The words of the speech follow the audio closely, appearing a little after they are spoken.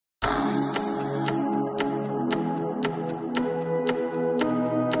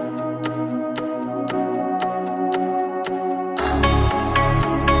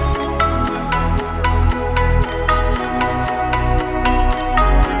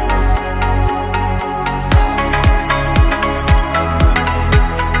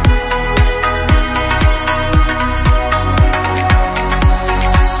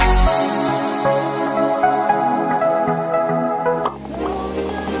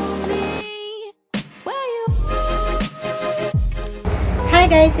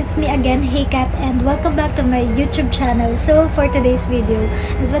guys, it's me again, JCAT, and welcome back to my YouTube channel. So for today's video,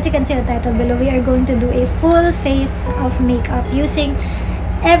 as what you can see on the title below, we are going to do a full face of makeup using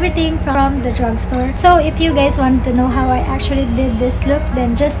everything from the drugstore. So if you guys want to know how I actually did this look,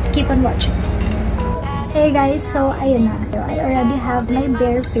 then just keep on watching. Hey guys, so ayun na. So I already have my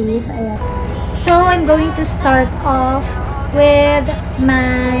bare face. Ayan. So I'm going to start off with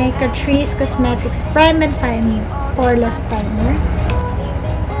my Catrice Cosmetics Prime and Fine Poreless Primer.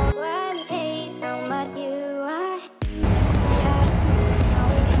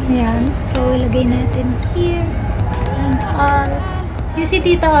 Ayan. So ilagay natin here and all. You see,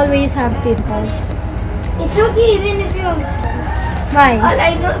 Tita always have pimples. It's okay even if you have. Why? All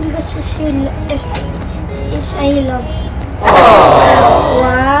I know because I love you.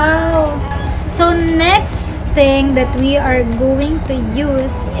 Wow! So next thing that we are going to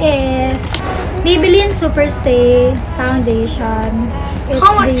use is Maybelline Superstay foundation. It's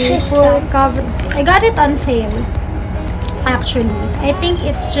How much is full that? cover. I got it on sale. Actually, I think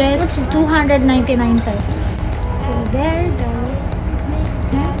it's just 299 pesos. So there you go.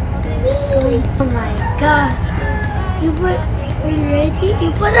 Oh my god. You put already?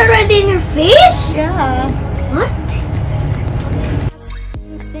 You put already in your face? Yeah. What?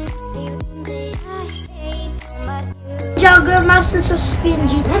 Jogger Masters of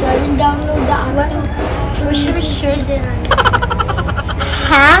Spingy. So I can download the app. For sure din.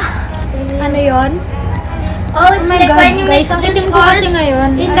 Ha? Ano yon? Oh, it's Oh my like god, when you make guys, up the itim ko scars kasi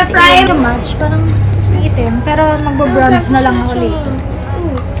ngayon. in As the prime. in, match, parang itim. Pero magbo-bronze na lang ako later.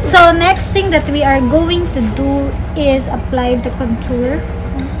 So, next thing that we are going to do is apply the contour.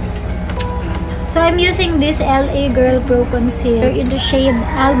 So, I'm using this LA Girl Pro Concealer in the shade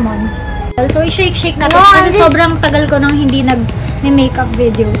Almond. So, i-shake-shake natin kasi sobrang tagal ko nang hindi nag-makeup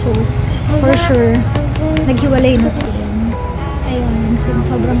video. So, for sure, naghiwalay na to. Ayun,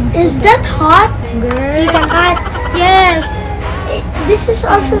 sobrang... Is that hot? Girl. Hot. Yes! This is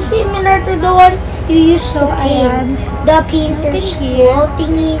also similar to the one you used to paint. Ayan. The painter's Here. wall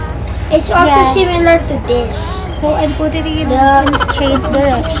thingy. It's also Yeah. similar to this. So, I'm putting it in straight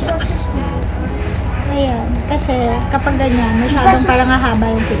direction. Ayan. Kasi, kapag ganyan, masyadong parang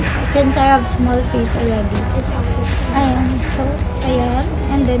hahaba yung face ko. Since I have small face already. Ayan. So, ayan.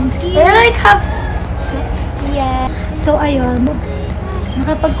 And then here. I like half. Yeah. So, ayun.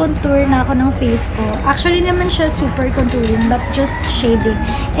 Nakapag-contour na ako ng face ko. Actually naman siya super contouring, but just shading.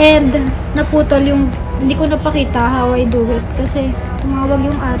 And, naputol yung, hindi ko napakita how I do it. Kasi, tumawag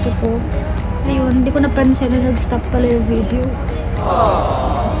yung ate ko. Ayun, hindi ko napansin na nag-stop pala yung video.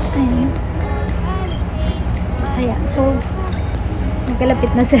 Ayun. Ayan, so,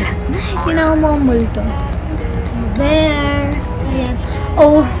 magkalapit na sila. Hindi na ako mamulto. So, there. Ayan.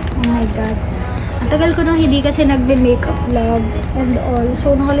 Oh my god. Ang tagal ko nang hindi kasi nagbe-makeup vlog and all.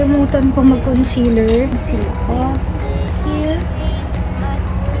 So, nakalimutan ko mag-concealer. Conceal ako. Here.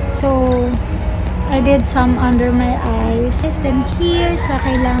 So, I did some under my eyes. Then here, sa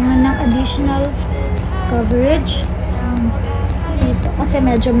kailangan ng additional coverage. Ito, kasi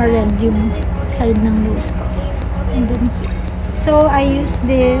medyo ma-red yung side ng nose ko. And then, so, I use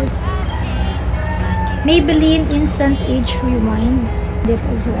this Maybelline Instant Age Rewind. It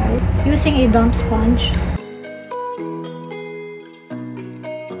as well, using a damp sponge.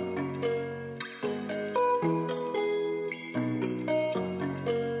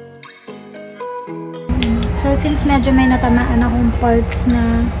 So, since medyo may natamaan akong parts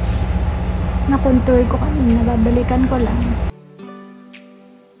na na-contour ko kanina, babalikan ko lang.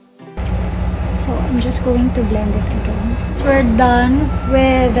 So, I'm just going to blend it again. So, we're done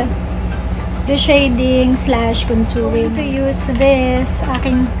with the shading / contouring. To use this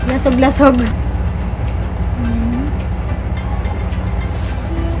aking lasog-lasog.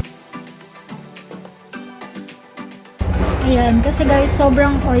 Ayan, kasi guys,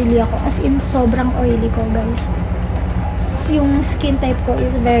 sobrang oily ako. As in, sobrang oily ko, guys. Yung skin type ko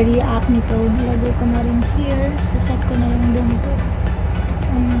is very acne prone. Nilagay ko na rin here. Set ko na lang doon ito.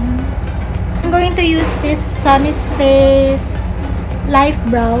 I'm going to use this Sunnies Face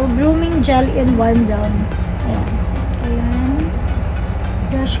Lifebrow Grooming Gel in Warm Brown. Ayan. Ayan.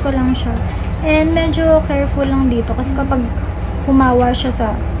 Brush ko lang siya. And medyo careful lang dito kasi kapag humawa siya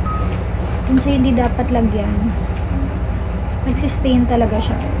sa dun sa hindi dapat lagyan, nagsistain talaga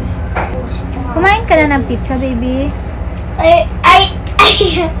siya. Kumain ka na ng pizza, baby? I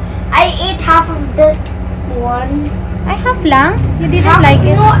ate half of the one. Ay, half lang? You didn't like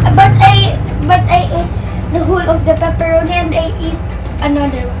it? No, but I ate the whole of the pepperoni and I ate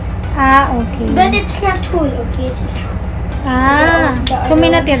another one. Ah, okay. But it's not whole, okay? It's just half. Ah, so may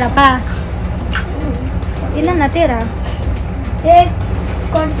natira pa. Ilan natira?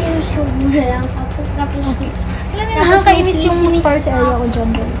 conceal mo na lang. Tapos. Okay. Alam mo, nakakainis yung sparse area ko dyan,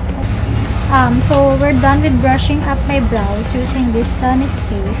 guys. So, we're done with brushing up my brows using this Sunnies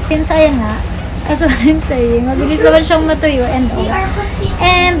face. Since, ayan nga, as what I'm saying, mabilis naman siyang matuyo and all.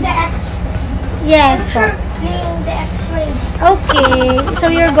 And, yes po. The X-rays. Okay, so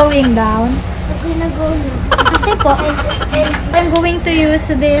you're going down. I'm gonna go now. Okay po. I'm going to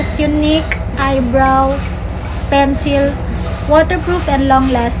use this unique eyebrow pencil, waterproof and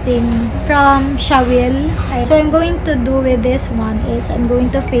long-lasting from Shawill. So, I'm going to do with this one is I'm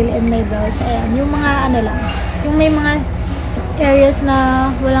going to fill in my brows. Ayan, yung mga ano lang, yung may mga areas na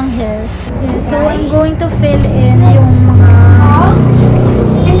walang hair. Yeah, so, I'm going to fill in yung mga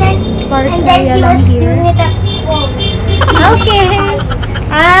sparse area lang here. Doing it at home. Okay.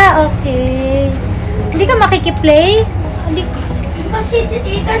 Okay. Hindi ka makikiplay? Hindi. Because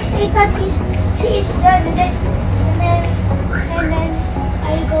she is done and then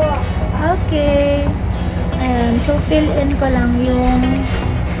I go up. Okay. Ayan. So, fill in ko lang yung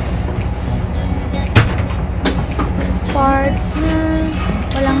part na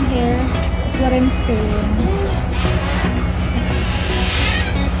walang hair. That's what I'm saying.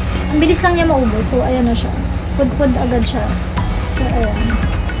 Ang bilis lang niya maubos. So, ayan na siya. Pud-pud agad siya. So, ayan.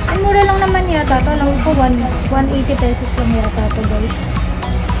 Ang mura lang naman yata. Alam ko, 180 pesos lang yata ito, guys.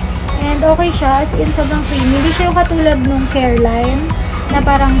 And okay siya. As in, sobrang creamy. Hindi siya yung katulad nung Careline na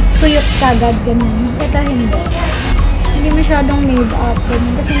parang tuyot kagad, ganyan. Ito, hindi. Hindi masyadong made up,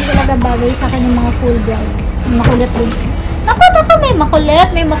 ganyan. Kasi hindi talaga bagay sa akin yung mga full brows. Makulit din. Naku, may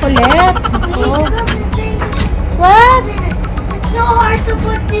makulit. May makulit. Naku. What? It's so hard to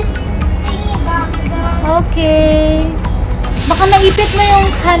put this thingy back down. Okay. Baka naipit mo yung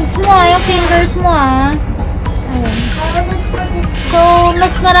hands mo, yung fingers mo, Ayun. So,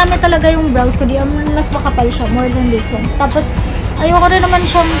 mas marami talaga yung brows ko. Mas makapal siya, more than this one. Tapos, ayoko rin naman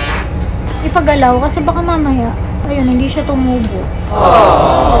siyang ipagalaw kasi baka mamaya, ayun, hindi siya tumubo.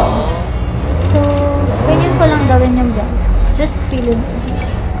 So, ganyan ko lang gawin yung brows. Just feel it.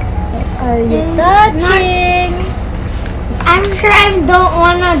 Are you touching? I'm sure I don't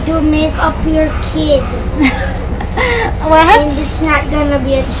wanna do makeup your kid. What? And it's not gonna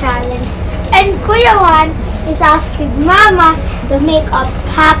be a challenge. And Kuya Juan is asking Mama to make up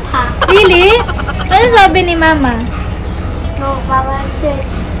Papa. Really? Ano sabi ni Mama? No, Papa said.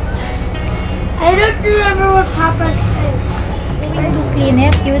 I don't remember what Papa said. To clean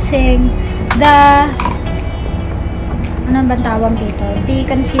it using the ano bang tawag dito? The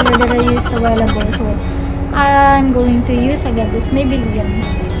concealer that I used a while ago. So, I'm going to use again this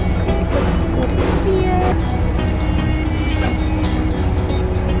Maybelline.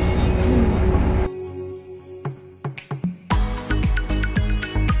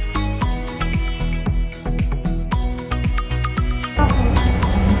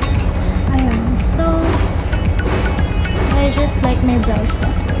 Just like my brows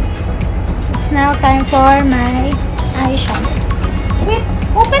now. It's now time for my eyeshadow. Wait,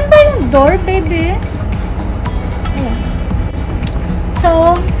 open ba yung door, baby? Ayan.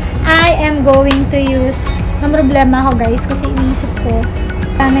 So, I am going to use, ang problema ako guys, kasi iniisip ko,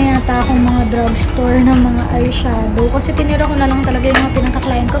 paano yata akong mga drugstore ng mga eyeshadow. Kasi tinira ko na lang talaga yung mga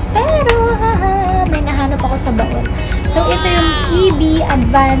pinaka-client ko. Pero, haha, may nahanap ako sa baon. So, ito yung EB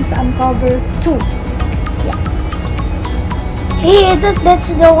Advanced Uncover 2. Hey, that's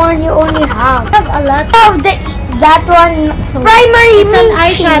the one you only have. I have a lot of that one. So, Primary. It's an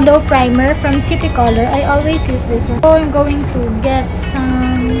eyeshadow primer from City Color. I always use this one. So I'm going to get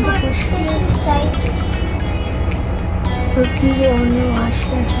some. Cookie only wash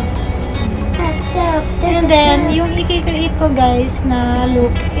it. And then yung i-create ko guys na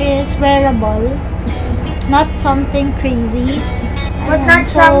look is wearable, not something crazy. But not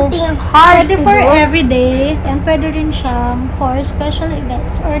so, something hard pwede to for do. everyday and pwede rin siyang for special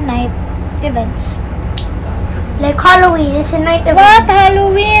events or night events. Like Halloween, it's a night event. What?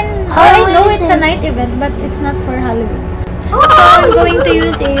 Halloween? Halloween I know is it's a night event, but it's not for Halloween. So I'm going to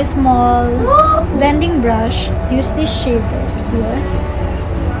use a small blending brush. Use this shader here.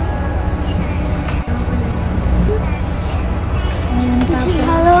 And Say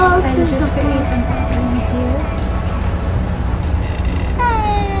hello to I'll just the create an outline here.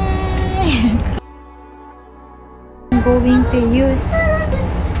 I'm going to use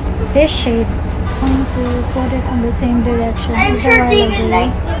this shade. I'm going to put it on the same direction I'm as sure a while David ago.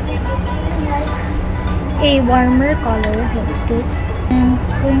 liked A warmer color like this. And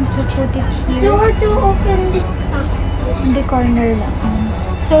I'm going to put it it. So here we're to open this in the corner lang.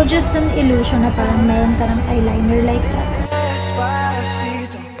 So just an illusion na parang meron ka ng eyeliner like that.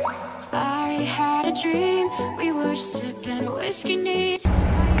 I had a dream. We were sipping whiskey neat.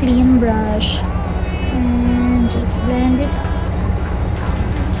 Clean brush. And just blend it.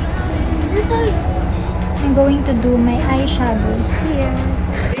 I'm going to do my eyeshadow here.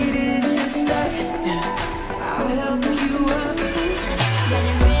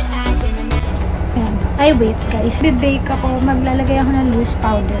 Ayan. Ay, wait guys. Bibake ako. Maglalagay ako ng loose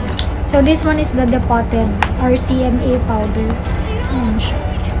powder. So, this one is the depotted RCMA powder. Ayan siya.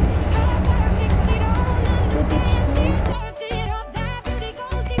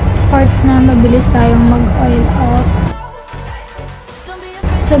 Parts na mabilis tayong mag-oil up.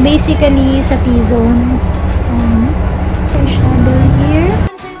 So, basically, sa T-zone, eyeshadow here.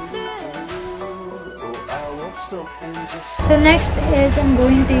 So, next is, I'm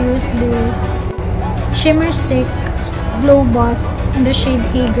going to use this shimmer stick Glowboss in the shade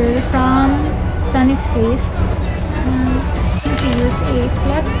Eager from Sunnies Face. I'm going to use a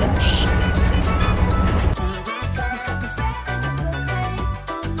flat brush.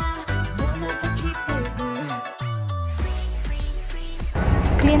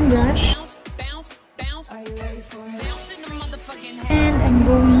 Clean brush. And I'm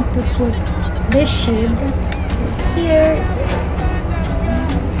going to put this shade here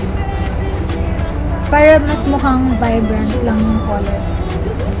para mas mukhang vibrant lang yung color.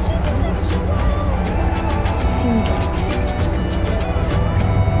 See guys.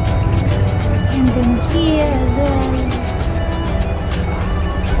 And then here as well.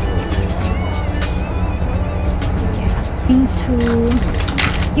 I'm going to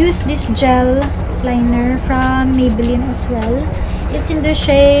use this gel liner from Maybelline as well. It's in the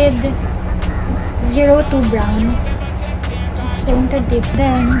shade 02 brown. Just going to dip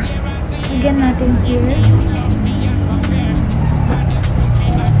them. Again natin here.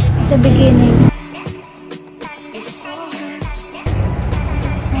 At the beginning.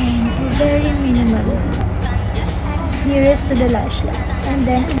 And so very minimal. Nearest to the lash line. And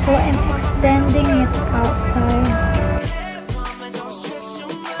then, so I'm extending it outside.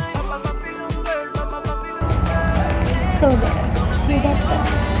 So there. See that?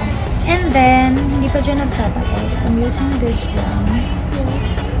 And then, hindi pa dyan nagtatapos. I'm using this one.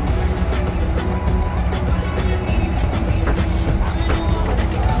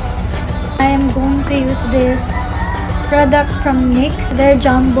 I'm going to use this product from Nyx, their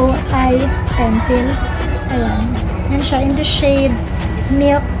Jumbo Eye pencil. Ayan. Yan siya in the shade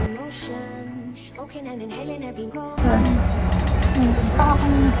Milk.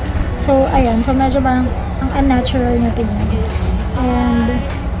 So, ayan. So, medyo parang ang unnatural niya tignan. And,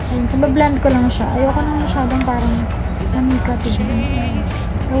 ayan. So, bablend ko lang siya. Ayoko nang masyadong parang namika tignan.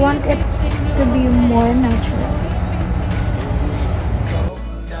 I want it to be more natural.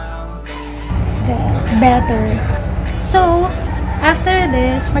 Better. So, after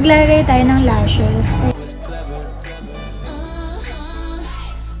this, maglalagay tayo ng lashes.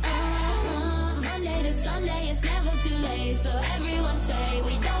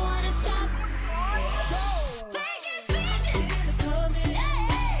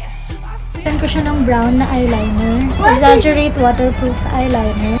 Tignan ko siya ng brown na eyeliner. Exaggerate waterproof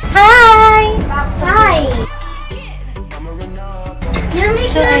eyeliner. Hi! Hi! You're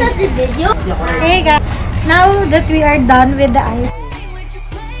making another video? Hey guys! Now that we are done with the eyes,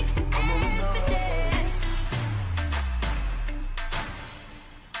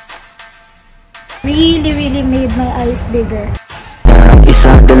 really made my eyes bigger.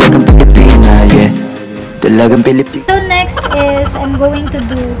 Isa dalagang Pilipina, yeah. Dalagang Pilipina. So next is, I'm going to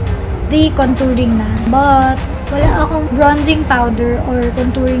do the contouring na. But, wala akong bronzing powder or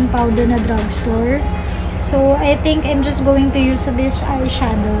contouring powder na drugstore. So, I think I'm just going to use this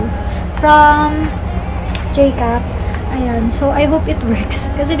eyeshadow from JCAT. Ayan. So, I hope it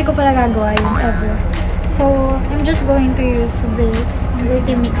works. Kasi di ko pala gagawa yun ever. So, I'm just going to use this. I'm going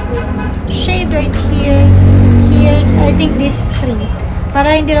to mix this shade right here. Here. I think these three.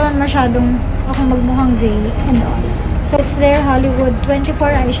 Para hindi naman masyadong ako magmukhang gray and all. So, it's their Hollywood 24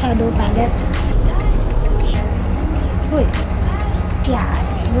 eyeshadow palette. Uy. Yeah,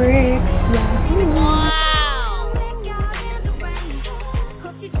 it works. Yeah.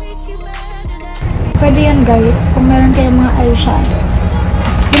 Pwede yan guys, kung meron kayong mga eyeshadow.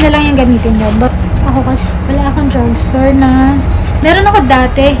 Yun na lang yung gamitin nyo. But ako kasi wala akong drugstore na meron ako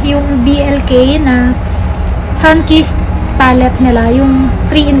dati, yung BLK na sun-kissed palette nila, yung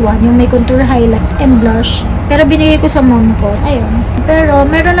 3-in-1, yung may contour, highlight, and blush. Pero binigay ko sa mom ko. Ayun. Pero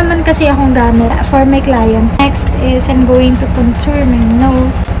meron naman kasi akong gamit for my clients. Next is I'm going to contour my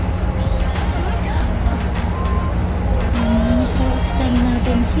nose. So extend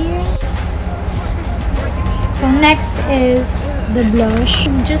natin here. So next is the blush.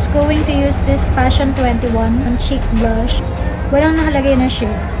 I'm just going to use this Fashion 21 on cheek blush. Walang nakalagay na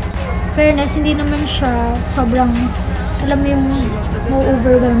shade. Fairness, hindi naman siya sobrang, alam mo yung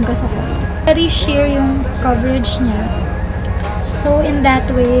ma-overwhelm ka sa color. Very sheer yung coverage niya. So, in that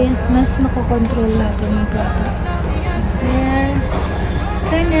way, mas makokontrol natin yung product. So, there.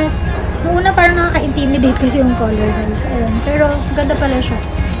 Fairness, noong una parang nakaka-intimidate kasi yung color, guys. Ayun. Pero, ganda pala siya.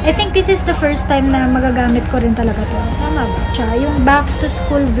 I think this is the first time na magagamit ko rin talaga to. Tama ba? Siya, yung back to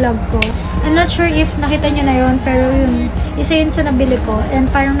school vlog ko. I'm not sure if nakita nyo na yun, pero yung isa yun sa nabili ko. And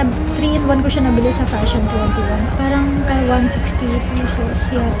parang 3-in-1 ko siya nabili sa Fashion 21. Parang kay 160 pesos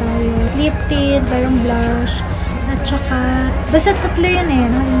yata yun. Lip tint, parang blush. At saka, basta tatlo yun eh.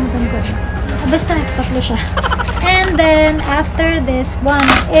 Nakalimutan ko. Basta tatlo siya. And then, after this one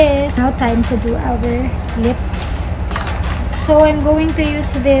is now time to do our lips. So, I'm going to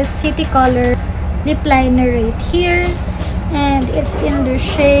use this City Color lip liner right here. And it's in the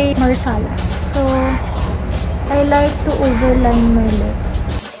shade Marsala. So, I like to overline my lips.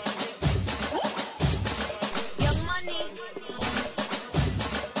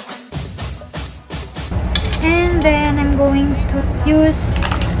 And then, I'm going to use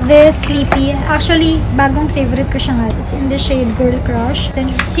this Sleepy. Actually, bagong favorite ko siya nga. It's in the shade Girl Crush.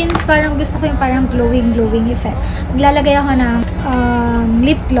 Then, since parang gusto ko yung parang glowing effect, maglalagay ako ng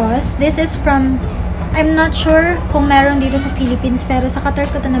lip gloss. This is from, I'm not sure kung meron dito sa Philippines, pero sa Qatar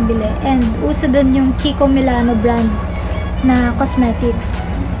ko ito nabili. And uso dun yung Kiko Milano brand na cosmetics.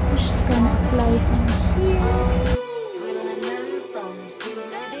 I'm just gonna apply some here.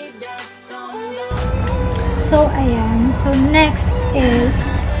 So, ayan. So, next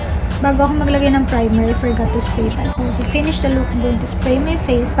is, bago ako maglagay ng primer, I forgot to spray pa. So, to finish the look, I'm going to spray my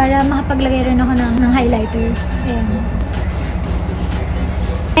face para makapaglagay rin ako ng highlighter. Ayan.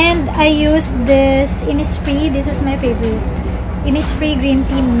 And I used this Innisfree. This is my favorite. Innisfree Green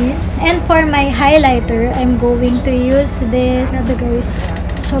Tea Mist. And for my highlighter, I'm going to use this. Grabe guys,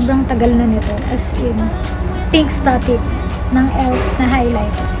 sobrang tagal na nito. As in, Pink Static ng e.l.f. na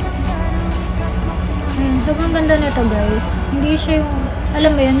highlighter. Ayan, sobrang ganda nito guys. Hindi siya yung,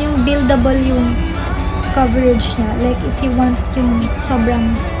 alam mo yun, yung buildable yung coverage niya. Like, if you want yung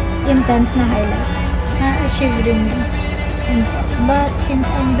sobrang intense na highlight, na-achieve rin yun. But, since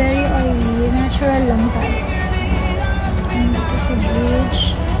I'm very oily, natural lang tayo. And ito sa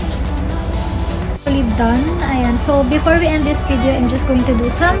bridge. Fully done. Ayan. So, before we end this video, I'm just going to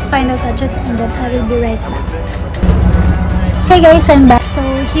do some final touches and then I will be right back. Hey guys, I'm back. So,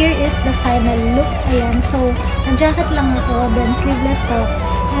 here is the final look. Ayan. So, nag-jacket lang ako, then sleeveless top,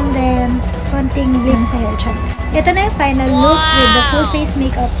 and then konting bling sa hair channel. Ito na yung final look with the full face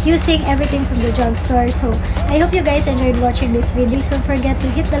makeup using everything from the drugstore. So, I hope you guys enjoyed watching this video. Please don't forget to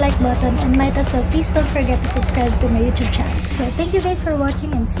hit the like button and might as well, please don't forget to subscribe to my YouTube channel. So, thank you guys for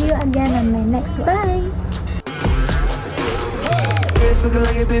watching and see you again on my next one. Bye! It's looking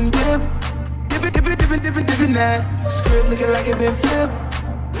like it been dipped. Dippin' that. Script looking like it been flipped.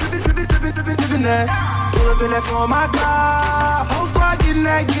 Flippin' that. Pull up in that for my car. Whole squad getting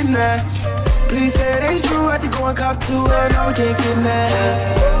that. Please say it ain't true. I had to go and cop to her. Now we can't get that.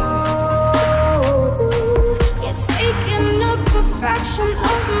 You're taking up a fraction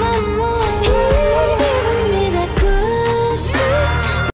of my mind.